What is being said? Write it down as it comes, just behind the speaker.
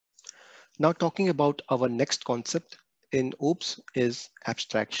Now talking about our next concept in OOPS is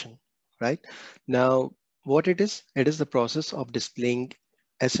abstraction, right? Now, what it is the process of displaying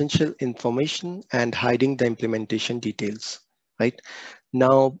essential information and hiding the implementation details, right?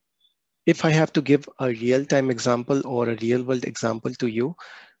 Now, if I have to give a real-time example or a real-world example to you,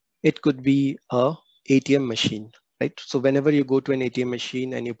 it could be a ATM machine, right? So whenever you go to an ATM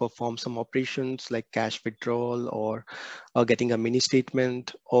machine and you perform some operations like cash withdrawal or getting a mini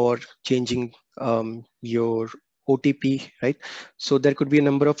statement or changing your OTP, right? So there could be a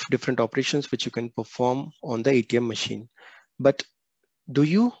number of different operations which you can perform on the ATM machine. But do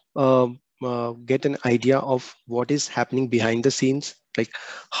you get an idea of what is happening behind the scenes, like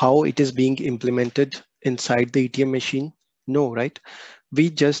how it is being implemented inside the ATM machine? No, right? We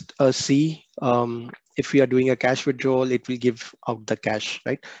just see if we are doing a cash withdrawal, it will give out the cash,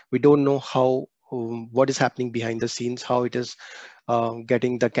 right? We don't know how what is happening behind the scenes, how it is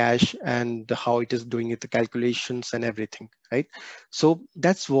getting the cash and how it is doing it, the calculations and everything, right? So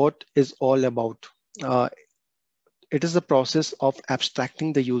that's what is all about. Uh, it is the process of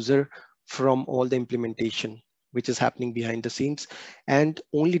abstracting the user from all the implementation which is happening behind the scenes and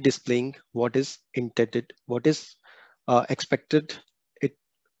only displaying what is intended, what is expected it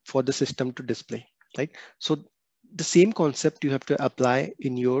for the system to display, right? So the same concept you have to apply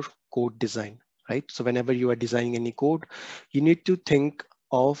in your code design, right? So whenever you are designing any code, you need to think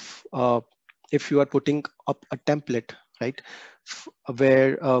of if you are putting up a template, right?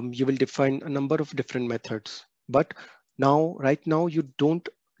 Where you will define a number of different methods, but right now you don't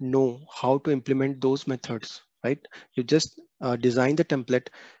know how to implement those methods, right? You just design the template,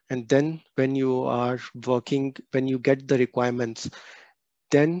 and then when you are working, when you get the requirements,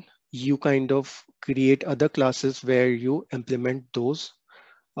 then you kind of create other classes where you implement those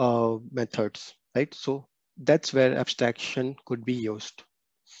methods, right? So that's where abstraction could be used.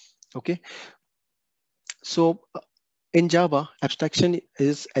 Okay, so in Java, abstraction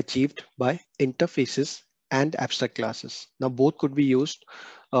is achieved by interfaces and abstract classes. Now both could be used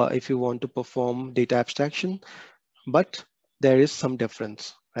if you want to perform data abstraction, but there is some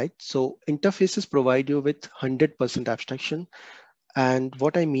difference, right? So interfaces provide you with 100% abstraction. And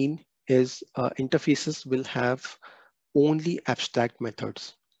what I mean is interfaces will have only abstract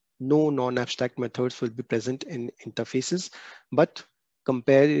methods. No non-abstract methods will be present in interfaces, but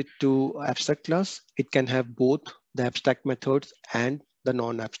compare it to abstract class, it can have both the abstract methods and the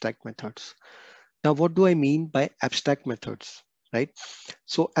non-abstract methods. Now, what do I mean by abstract methods, right?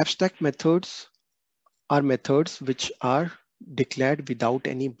 So abstract methods are methods which are declared without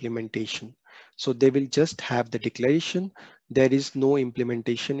any implementation. So they will just have the declaration. There is no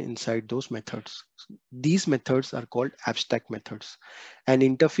implementation inside those methods. These methods are called abstract methods, and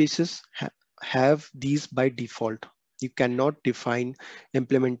interfaces have these by default. You cannot define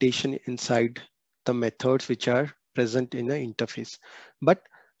implementation inside the methods which are present in an interface, but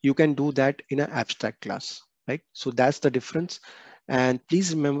you can do that in an abstract class, right? So that's the difference. And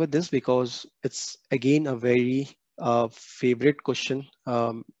please remember this because it's again a very favorite question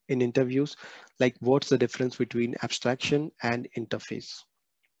in interviews, like what's the difference between abstraction and interface?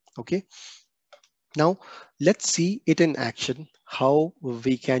 Okay, now let's see it in action, how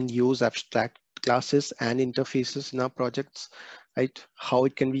we can use abstract classes and interfaces in our projects, right? How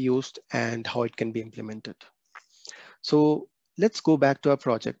it can be used and how it can be implemented. So let's go back to our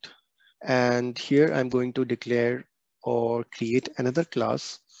project. And here I'm going to declare or create another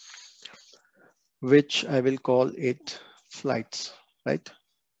class, which I will call it flights, right?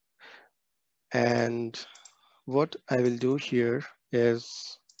 And what I will do here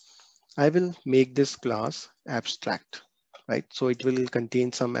is I will make this class abstract, right? So it will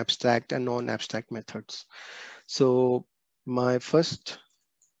contain some abstract and non-abstract methods. So my first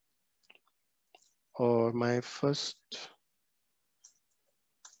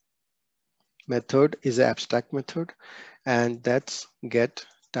method is an abstract method, and that's get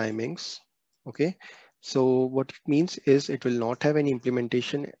timings. Okay, so what it means is it will not have any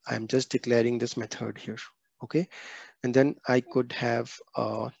implementation. I'm just declaring this method here. Okay, and then I could have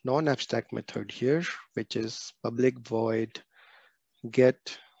a non-abstract method here, which is public void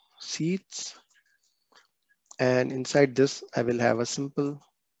get seats, and inside this I will have a simple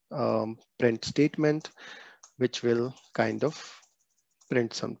print statement which will kind of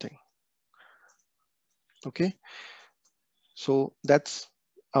print something. Okay, so that's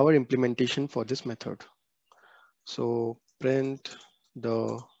our implementation for this method. So print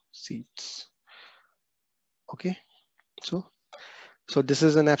the seats. Okay, so this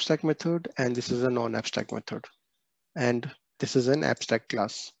is an abstract method and this is a non-abstract method, and this is an abstract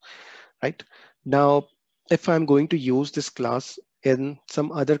class, right? Now, if I'm going to use this class in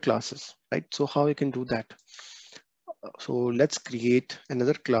some other classes, right? So how you can do that? So let's create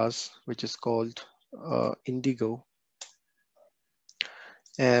another class which is called Indigo,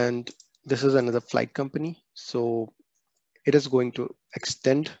 and this is another flight company. So it is going to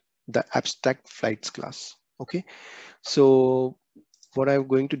extend the abstract flights class. Okay, so what I'm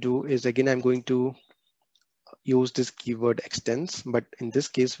going to do is, again, I'm going to use this keyword extends, but in this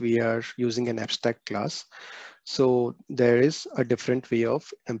case we are using an abstract class. So there is a different way of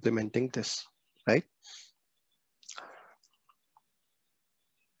implementing this, right?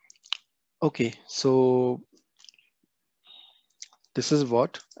 Okay, so this is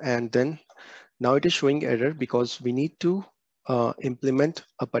what, and then now it is showing error because we need to implement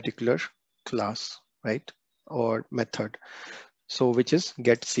a particular class, right? Or method. So which is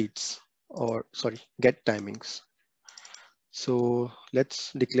get seats, or sorry, get timings. So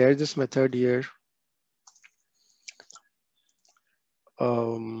let's declare this method here.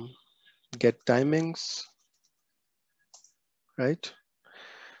 Get timings, right?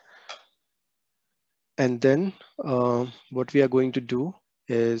 And then what we are going to do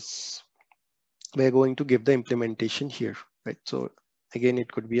is we're going to give the implementation here, right? So again,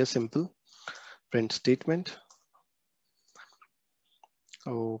 it could be a simple print statement.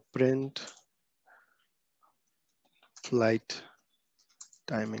 Oh, print flight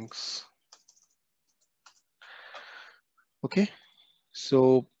timings. Okay,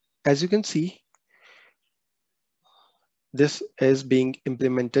 so as you can see, this is being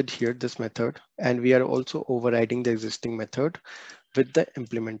implemented here, this method, and we are also overriding the existing method with the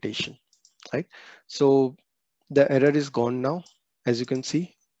implementation, right? So the error is gone now, as you can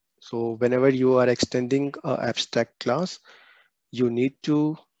see. So whenever you are extending an abstract class, you need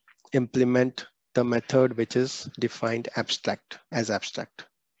to implement the method which is defined abstract as abstract.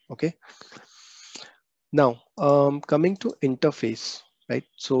 Okay. Now, coming to interface, right?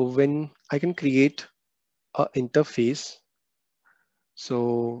 So when I can create an interface,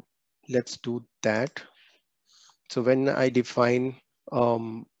 so let's do that. So when I define,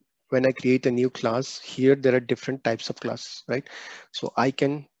 when I create a new class here, there are different types of classes, right? So I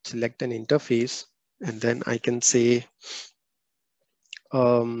can select an interface and then I can say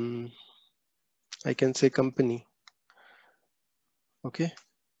company. Okay.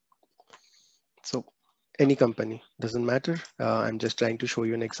 So any company, doesn't matter. I'm just trying to show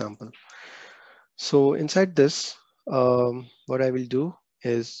you an example. So inside this, what I will do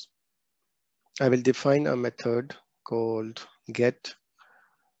is I will define a method called get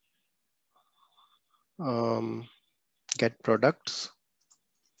get products.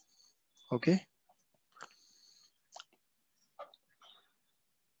 Okay.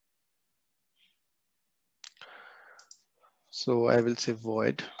 So I will say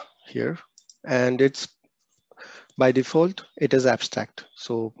void here, and it's by default, it is abstract.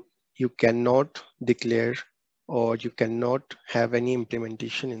 So you cannot declare or you cannot have any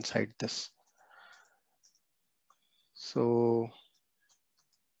implementation inside this. So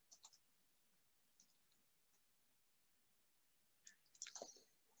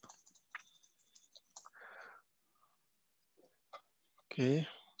okay,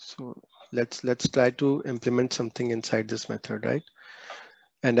 so let's try to implement something inside this method, right?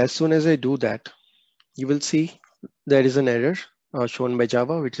 And as soon as I do that, you will see there is an error shown by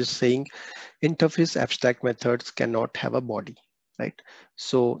Java, which is saying interface abstract methods cannot have a body, right?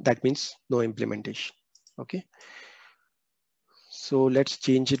 So that means no implementation. Okay. So let's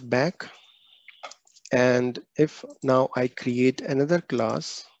change it back. And if now I create another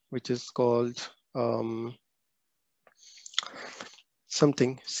class, which is called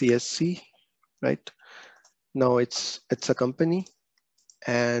something CSC, right? Now it's a company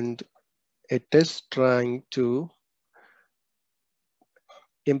and it is trying to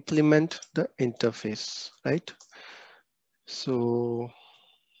implement the interface, right? So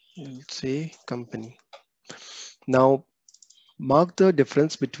let's say company. Now mark the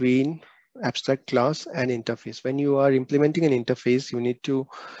difference between abstract class and interface. When you are implementing an interface, you need to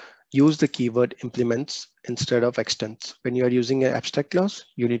use the keyword implements instead of extends. When you are using an abstract class,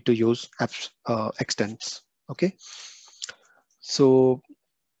 you need to use extends. Okay. So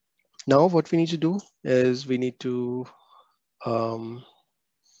now what we need to do is we need to call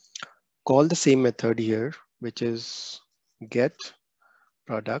the same method here, which is get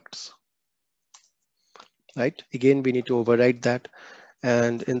products, right? Again, we need to override that.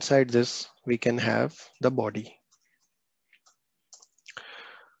 And inside this, we can have the body.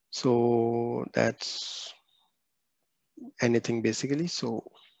 So that's anything basically. So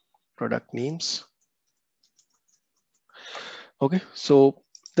product names. Okay, so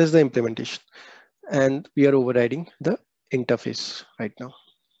there's the implementation and we are overriding the interface right now,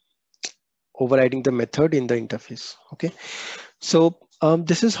 overriding the method in the interface. Okay, so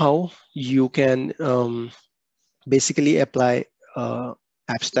this is how you can basically apply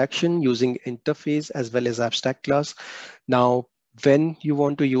abstraction using interface as well as abstract class. Now, when you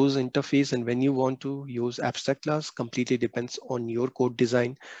want to use interface and when you want to use abstract class completely depends on your code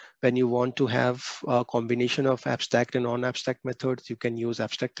design. When you want to have a combination of abstract and non-abstract methods, you can use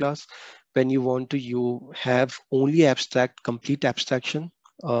abstract class. When you want to you have only abstract, complete abstraction,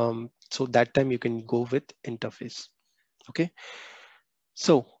 so that time you can go with interface. Okay.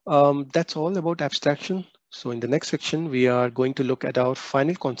 So that's all about abstraction. So in the next section, we are going to look at our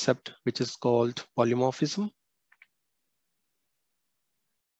final concept, which is called polymorphism.